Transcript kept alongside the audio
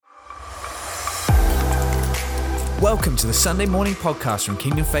Welcome to the Sunday morning podcast from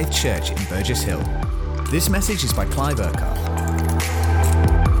Kingdom Faith Church in Burgess Hill. This message is by Clive Urquhart.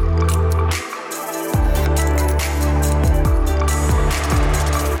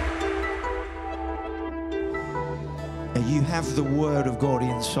 You have the Word of God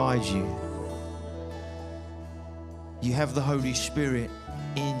inside you. You have the Holy Spirit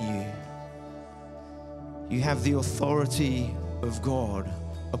in you. You have the authority of God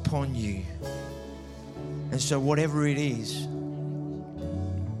upon you. And so whatever it is,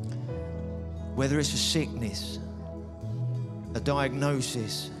 whether it's a sickness, a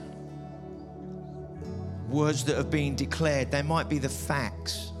diagnosis, words that have been declared, they might be the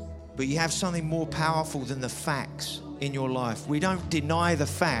facts, but you have something more powerful than the facts in your life. We don't deny the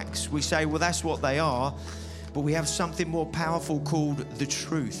facts. We say, well, that's what they are, but we have something more powerful called the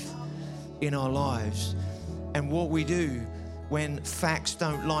truth in our lives. And what we do when facts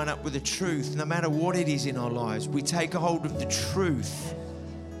don't line up with the truth, no matter what it is in our lives, we take a hold of the truth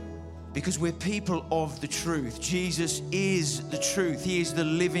because we're people of the truth. Jesus is the truth. He is the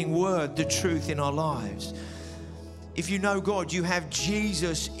living word, the truth in our lives. If you know God, you have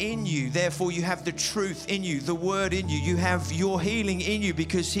Jesus in you. Therefore, you have the truth in you, the word in you. You have your healing in you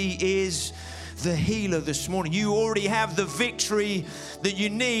because He is the healer this morning. You already have the victory that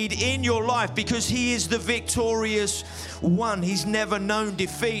you need in your life because He is the victorious one. He's never known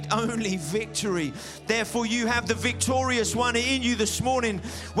defeat, only victory. Therefore, you have the victorious one in you this morning,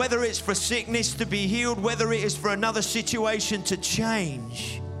 whether it's for sickness to be healed, whether it is for another situation to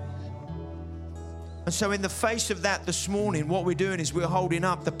change. And so in the face of that this morning, what we're doing is we're holding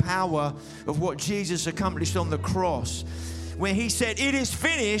up the power of what Jesus accomplished on the cross. When He said, it is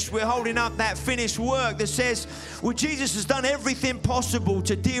finished, we're holding up that finished work that says, well, Jesus has done everything possible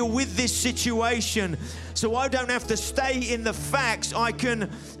to deal with this situation. So I don't have to stay in the facts. I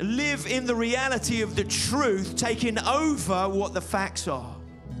can live in the reality of the truth, taking over what the facts are.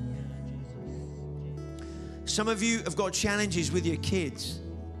 Some of you have got challenges with your kids.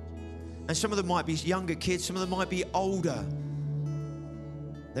 And some of them might be younger kids, some of them might be older.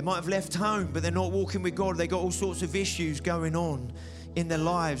 They might have left home, but they're not walking with God. They've got all sorts of issues going on in their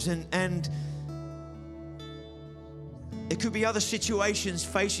lives. And it could be other situations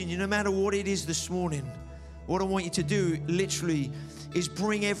facing you, no matter what it is this morning. What I want you to do, literally, is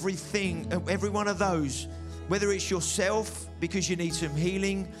bring everything, every one of those, whether it's yourself, because you need some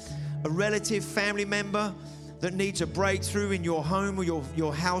healing, a relative, family member that needs a breakthrough in your home or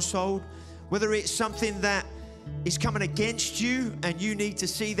your household, whether it's something that is coming against you and you need to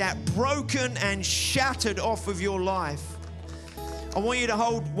see that broken and shattered off of your life. I want you to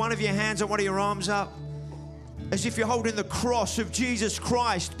hold one of your hands on one of your arms up as if you're holding the cross of Jesus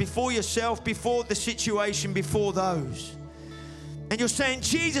Christ before yourself, before the situation, before those. And you're saying,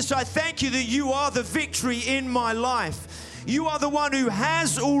 Jesus, I thank you that you are the victory in my life. You are the one who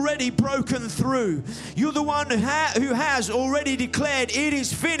has already broken through. You're the one who has already declared, it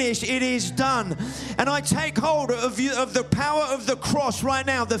is finished, it is done. And I take hold of you, of the power of the cross right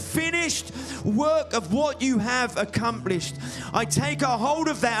now, the finished work of what you have accomplished. I take a hold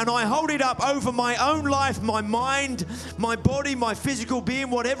of that and I hold it up over my own life, my mind, my body, my physical being,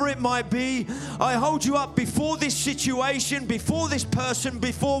 whatever it might be. I hold you up before this situation, before this person,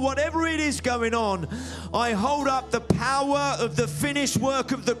 before whatever it is going on. I hold up the power of the finished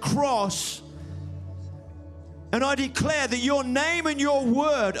work of the cross, and I declare that your name and your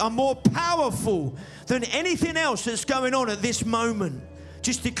word are more powerful than anything else that's going on at this moment.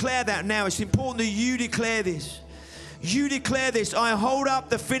 Just declare that now. It's important that you declare this. You declare this. I hold up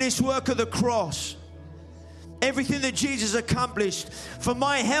the finished work of the cross. Everything that Jesus accomplished for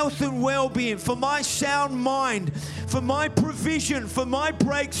my health and well-being, for my sound mind, for my provision, for my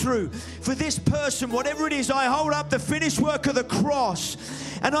breakthrough, for this person, whatever it is, I hold up the finished work of the cross.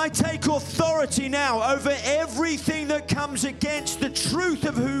 And I take authority now over everything that comes against the truth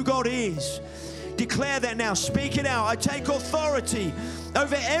of who God is. Declare that now. Speak it out. I take authority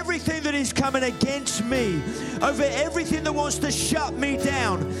over everything that is coming against me, over everything that wants to shut me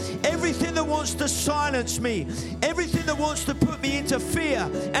down, everything that wants to silence me, everything that wants to put me into fear,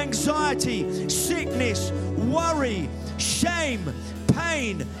 anxiety, sickness, worry, shame,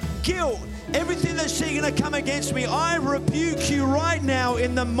 pain, guilt, everything that's seeking to come against me. I rebuke you right now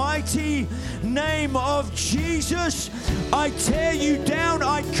in the mighty name of Jesus. I tear you down.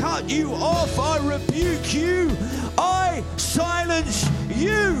 I cut you off. I rebuke you. I silence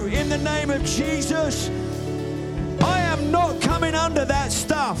you in the name of Jesus. I am not coming under that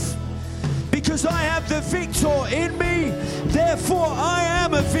stuff because I have the victor in me. Therefore, I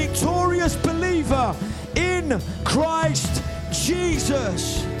am a victorious believer in Christ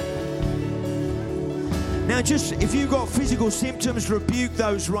Jesus. Now just, if you've got physical symptoms, rebuke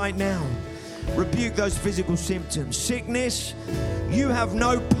those right now. Rebuke those physical symptoms. Sickness, you have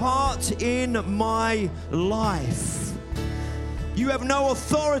no part in my life. You have no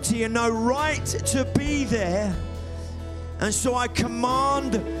authority and no right to be there. And so I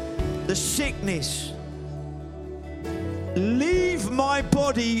command the sickness, leave my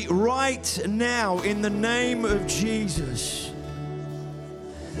body right now in the name of Jesus.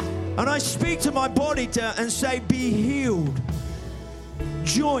 And I speak to my body and say, be healed.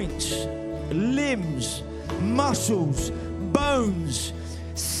 Joints, limbs, muscles, bones,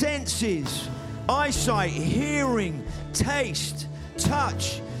 senses, eyesight, hearing, taste,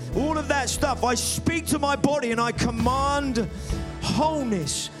 touch, all of that stuff. I speak to my body and I command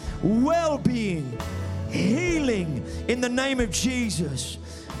wholeness, well-being, healing in the name of Jesus.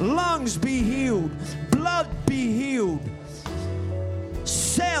 Lungs be healed, blood be healed,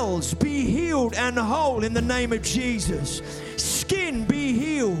 cells be healed and whole in the name of Jesus. Skin be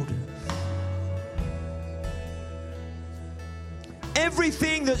healed.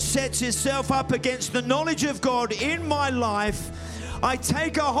 Everything that sets itself up against the knowledge of God in my life, I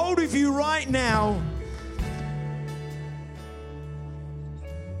take a hold of you right now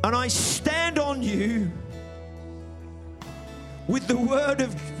and I stand on you with the word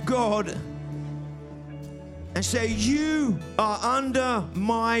of God and say, you are under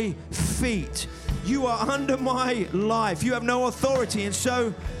my feet. You are under my life. You have no authority. And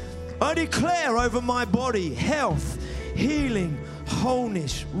so I declare over my body health, healing,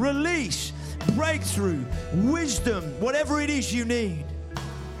 wholeness, release, breakthrough, wisdom, whatever it is you need.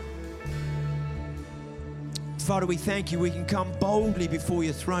 Father, we thank you. We can come boldly before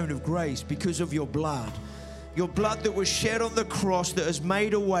your throne of grace because of your blood. Your blood that was shed on the cross, that has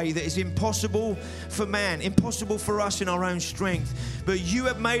made a way that is impossible for man, impossible for us in our own strength. But you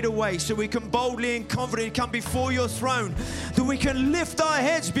have made a way so we can boldly and confidently come before your throne, that we can lift our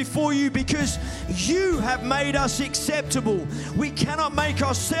heads before you because you have made us acceptable. We cannot make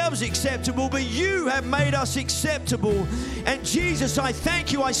ourselves acceptable, but you have made us acceptable. And Jesus, I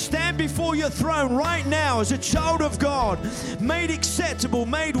thank you. I stand before your throne right now as a child of God, made acceptable,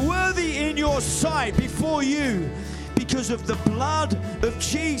 made worthy in your sight before you, because of the blood of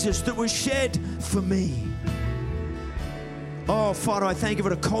Jesus that was shed for me. Oh, Father, I thank you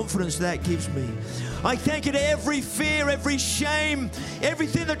for the confidence that gives me. I thank you to every fear, every shame,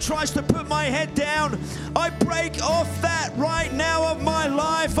 everything that tries to put my head down. I break off that right now of my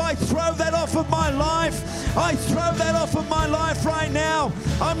life. I throw that off of my life. I throw that off of my life right now.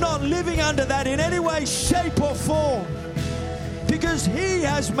 I'm not living under that in any way, shape, or form, because He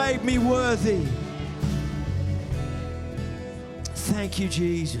has made me worthy. Thank you,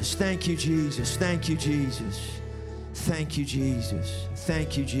 Jesus. Thank you, Jesus. Thank you, Jesus. Thank you, Jesus.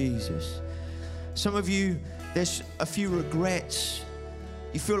 Thank you, Jesus. Some of you, there's a few regrets.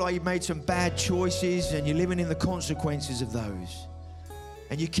 You feel like you've made some bad choices and you're living in the consequences of those.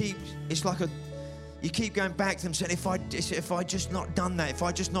 And you keep going back to them saying, if I just not done that, if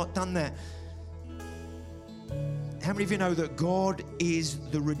I just not done that. How many of you know that God is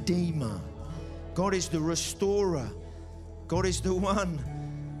the Redeemer? God is the Restorer. God is the one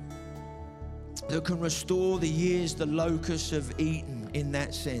that can restore the years the locusts have eaten in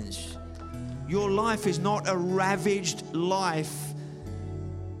that sense. Your life is not a ravaged life,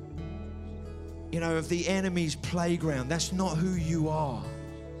 of the enemy's playground. That's not who you are.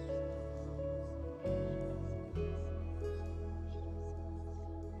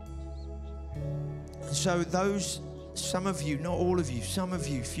 And so some of you, not all of you, some of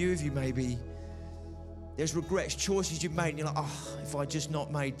you, few of you maybe, there's regrets, choices you've made, and you're like, if I just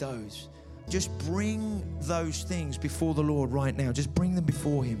not made those. Just bring those things before the Lord right now. Just bring them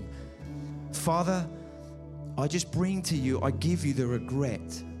before Him. Father, I just bring to you, I give you the regret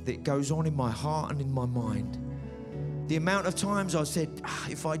that goes on in my heart and in my mind. The amount of times I said, I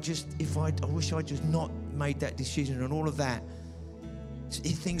wish I just not made that decision and all of that,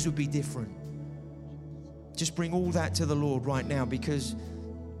 things would be different. Just bring all that to the Lord right now, because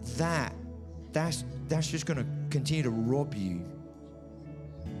that's just going to continue to rob you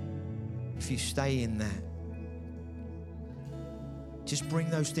if you stay in that. Just bring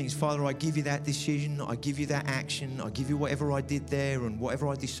those things. Father, I give you that decision. I give you that action. I give you whatever I did there and whatever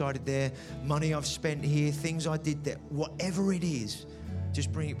I decided there, money I've spent here, things I did there, whatever it is,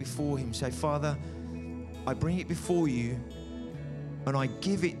 just bring it before Him. Say, Father, I bring it before you and I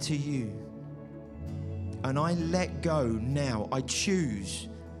give it to you. And I let go now. I choose.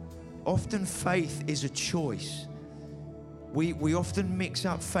 Often faith is a choice. We often mix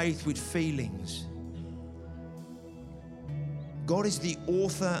up faith with feelings. God is the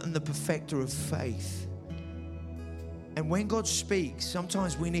author and the perfecter of faith. And when God speaks,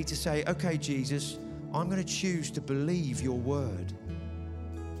 sometimes we need to say, okay, Jesus, I'm going to choose to believe your word.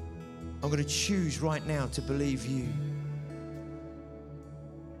 I'm going to choose right now to believe you.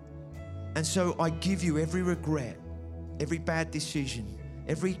 And so I give you every regret, every bad decision,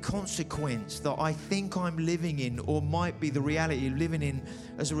 every consequence that I think I'm living in or might be the reality of living in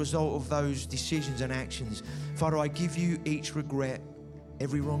as a result of those decisions and actions. Father, I give you each regret,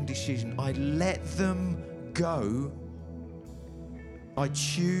 every wrong decision. I let them go. I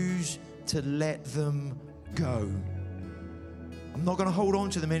choose to let them go. I'm not going to hold on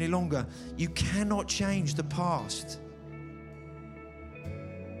to them any longer. You cannot change the past.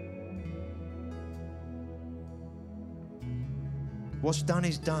 What's done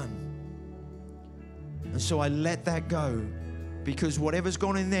is done. And so I let that go, because whatever's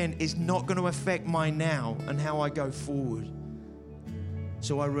gone in then is not going to affect my now and how I go forward.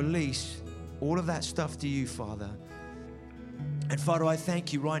 So I release all of that stuff to you, Father. And Father, I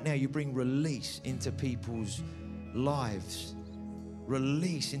thank you right now. You bring release into people's lives.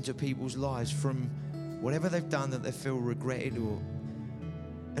 Release into people's lives from whatever they've done that they feel regretted or...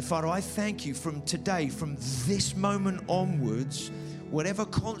 And Father, I thank you from today, from this moment onwards, whatever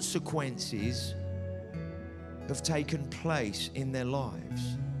consequences have taken place in their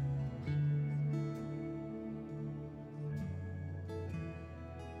lives,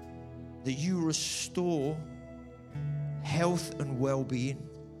 that you restore health and well-being.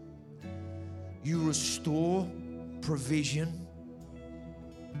 You restore provision.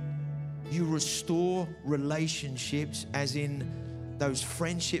 You restore relationships, as in those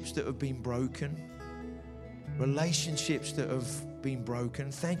friendships that have been broken, relationships that have been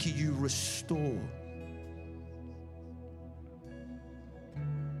broken. Thank you, you restore.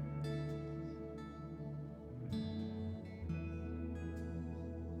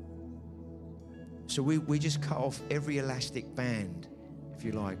 So we just cut off every elastic band, if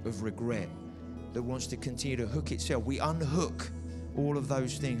you like, of regret that wants to continue to hook itself. We unhook all of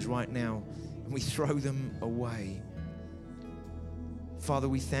those things right now and we throw them away. Father,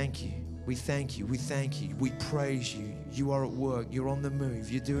 we thank you. We thank you. We thank you. We praise you. You are at work. You're on the move.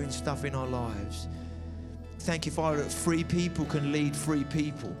 You're doing stuff in our lives. Thank you, Father, that free people can lead free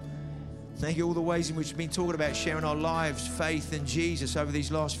people. Thank you all the ways in which we've been talking about sharing our lives, faith in Jesus over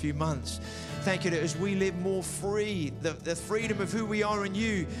these last few months. Thank you that as we live more free, the freedom of who we are in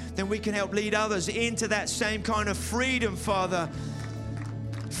you, then we can help lead others into that same kind of freedom, Father.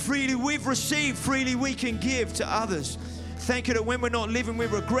 Freely we've received, freely we can give to others. Thank you that when we're not living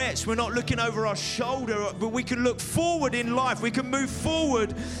with regrets, we're not looking over our shoulder, but we can look forward in life. We can move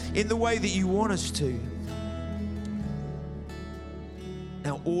forward in the way that you want us to.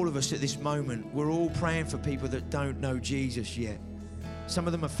 Now, all of us at this moment, we're all praying for people that don't know Jesus yet. Some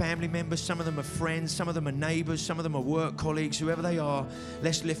of them are family members, some of them are friends, some of them are neighbors, some of them are work colleagues, whoever they are.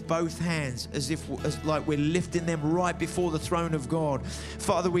 Let's lift both hands as like we're lifting them right before the throne of God.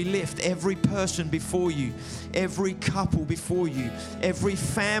 Father, we lift every person before you, every couple before you, every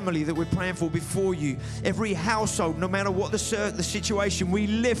family that we're praying for before you, every household, no matter what the situation, we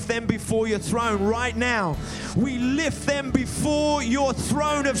lift them before your throne right now. We lift them before your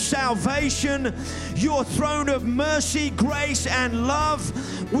throne of salvation, your throne of mercy, grace, and love.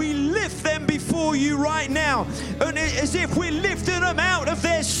 We lift them before you right now, and as if we lifted them out of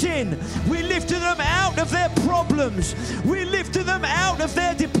their sin, we lifted them out of their problems, we lifted them out of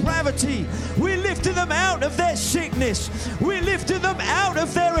their depravity, we lifted them out of their sickness, we lifted them out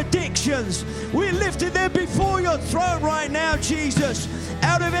of their addictions, we lifted them before your throne right now, Jesus,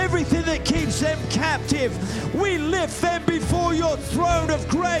 out of everything that keeps them captive. We lift them before your throne of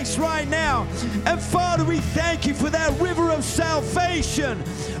grace right now. And Father, we thank you for that river of salvation,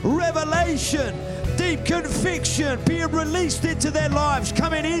 revelation, deep conviction being released into their lives,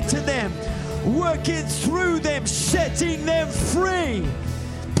 coming into them, working through them, setting them free,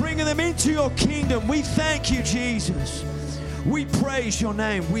 bringing them into your kingdom. We thank you, Jesus. We praise your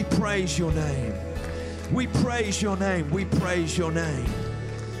name. We praise your name. We praise your name. We praise your name.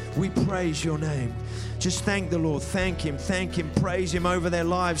 We praise your name. Just thank the Lord. Thank him. Thank him. Praise him over their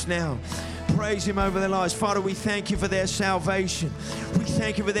lives now. Praise him over their lives. Father, we thank you for their salvation. We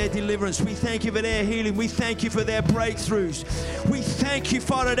thank you for their deliverance. We thank you for their healing. We thank you for their breakthroughs. We thank you,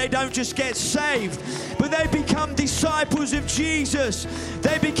 Father, they don't just get saved, but they become disciples of Jesus.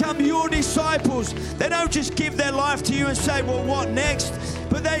 They become your disciples. They don't just give their life to you and say, well, what next?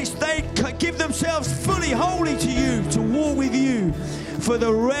 But they give themselves fully wholly to you, to walk with you for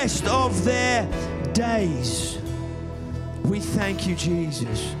the rest of their days. We thank you,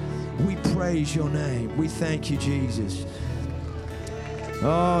 Jesus. We praise your name. We thank you, Jesus.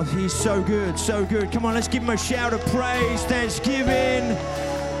 Oh, he's so good, so good. Come on, let's give him a shout of praise, thanksgiving.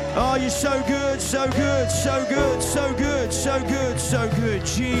 Oh, you're so good, so good, so good, so good, so good, so good.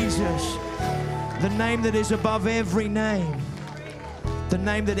 Jesus, the name that is above every name, the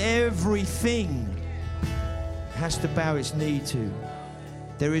name that everything has to bow its knee to.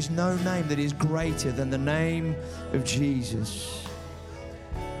 There is no name that is greater than the name of Jesus.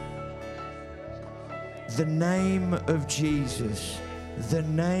 The name of Jesus. The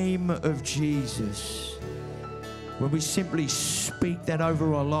name of Jesus. When we simply speak that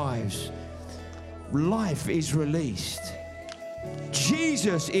over our lives, life is released.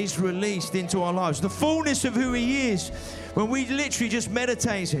 Jesus is released into our lives. The fullness of who he is. When we literally just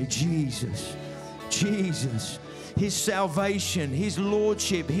meditate and say, Jesus, Jesus, his salvation, his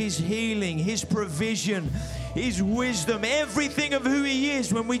lordship, his healing, his provision, his wisdom, everything of who he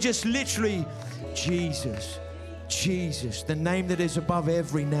is. When we just literally, Jesus, Jesus, the name that is above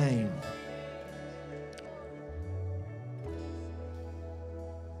every name.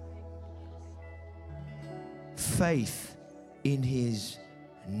 Faith in his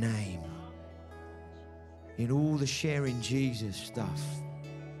name. In all the sharing Jesus stuff.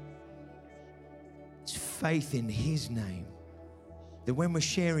 It's faith in his name. That when we're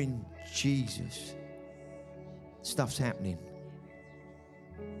sharing Jesus, stuff's happening.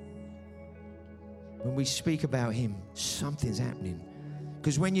 When we speak about him, something's happening.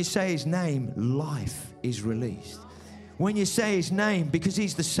 Because when you say his name, life is released. When you say his name, because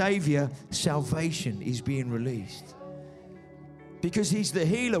he's the Savior, salvation is being released. Because he's the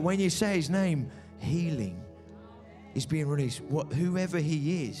healer, when you say his name, healing is being released. Whoever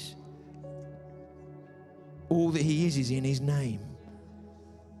he is, all that he is in his name.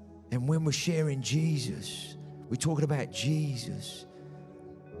 And when we're sharing Jesus, we're talking about Jesus.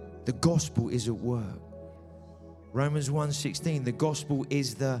 The gospel is at work. Romans 1:16, the gospel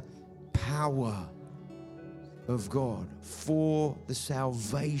is the power of God for the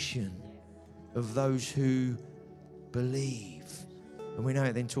salvation of those who believe. And we know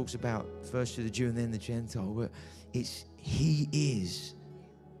it then talks about first to the Jew and then the Gentile, but he is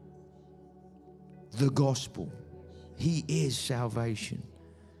the gospel. He is salvation.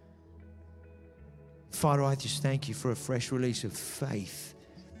 Father, I just thank you for a fresh release of faith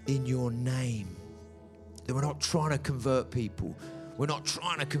in your name. That we're not trying to convert people. We're not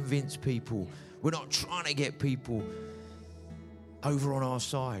trying to convince people. We're not trying to get people over on our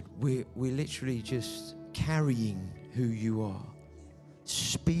side. We're literally just carrying who you are.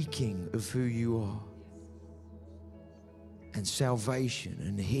 Speaking of who you are. And salvation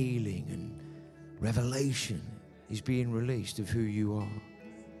and healing and revelation is being released of who you are.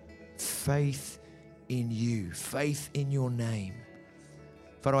 Faith in you. Faith in your name.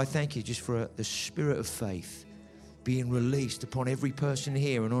 Father, I thank you just for the spirit of faith being released upon every person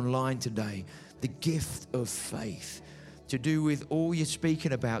here and online today. The gift of faith to do with all you're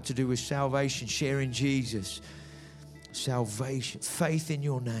speaking about, to do with salvation, sharing Jesus. Salvation, faith in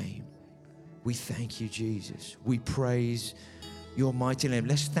your name. We thank you, Jesus. We praise your mighty name.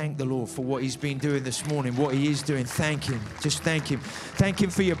 Let's thank the Lord for what he's been doing this morning, what he is doing. Thank him. Just thank him. Thank him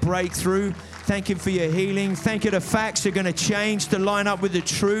for your breakthrough. Thank him for your healing. Thank you the facts are going to change to line up with the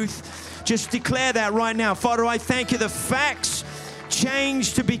truth. Just declare that right now. Father, I thank you the facts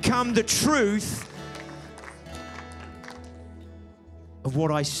change to become the truth of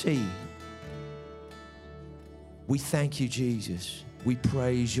what I see. We thank you, Jesus. We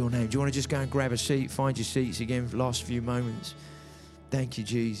praise your name. Do you want to just go and grab a seat? Find your seats again for the last few moments. Thank you,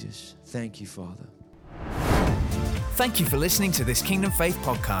 Jesus. Thank you, Father. Thank you for listening to this Kingdom Faith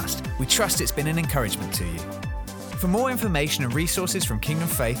podcast. We trust it's been an encouragement to you. For more information and resources from Kingdom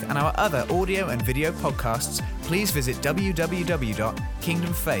Faith and our other audio and video podcasts, please visit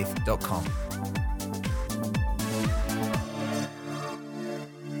www.kingdomfaith.com.